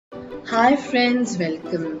Hi friends,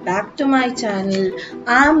 welcome back to my channel.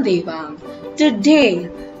 I'm Devang. Today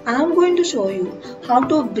I'm going to show you how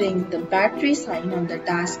to bring the battery sign on the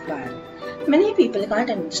taskbar. Many people can't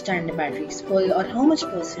understand the battery is full or how much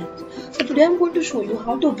percent. So today I'm going to show you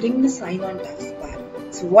how to bring the sign on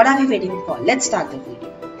taskbar. So what are we waiting for? Let's start the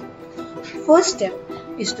video. First step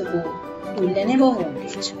is to go to Lenovo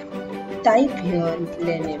Vantage. Type here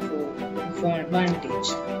Lenovo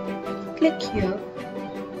Vantage. Click here.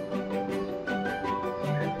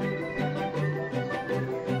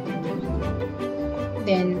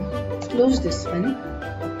 Then close this one,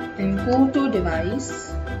 then go to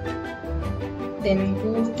device, then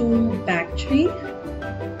go to battery,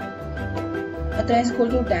 otherwise go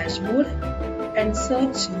to dashboard and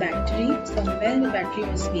search battery. Somewhere the battery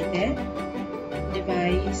must be there.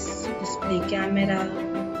 Device, display, camera,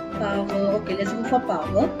 power. Okay, let's go for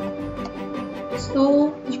power.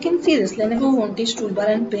 So you can see this Lenovo Vantage toolbar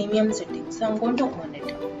and premium settings. So I'm going to on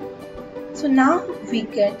it. So now we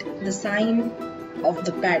get the sign of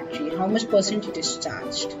the battery, how much percent it is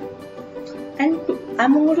charged. And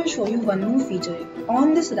I'm going to show you one more feature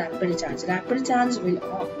on this rapid charge. Rapid charge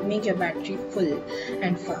will make your battery full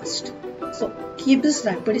and fast. So keep this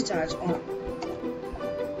rapid charge on.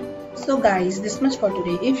 So guys, this much for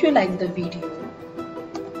today. If you like the video,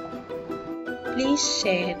 please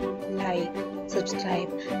share, like, subscribe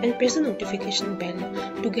and press the notification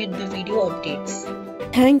bell to get the video updates.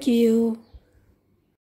 Thank you.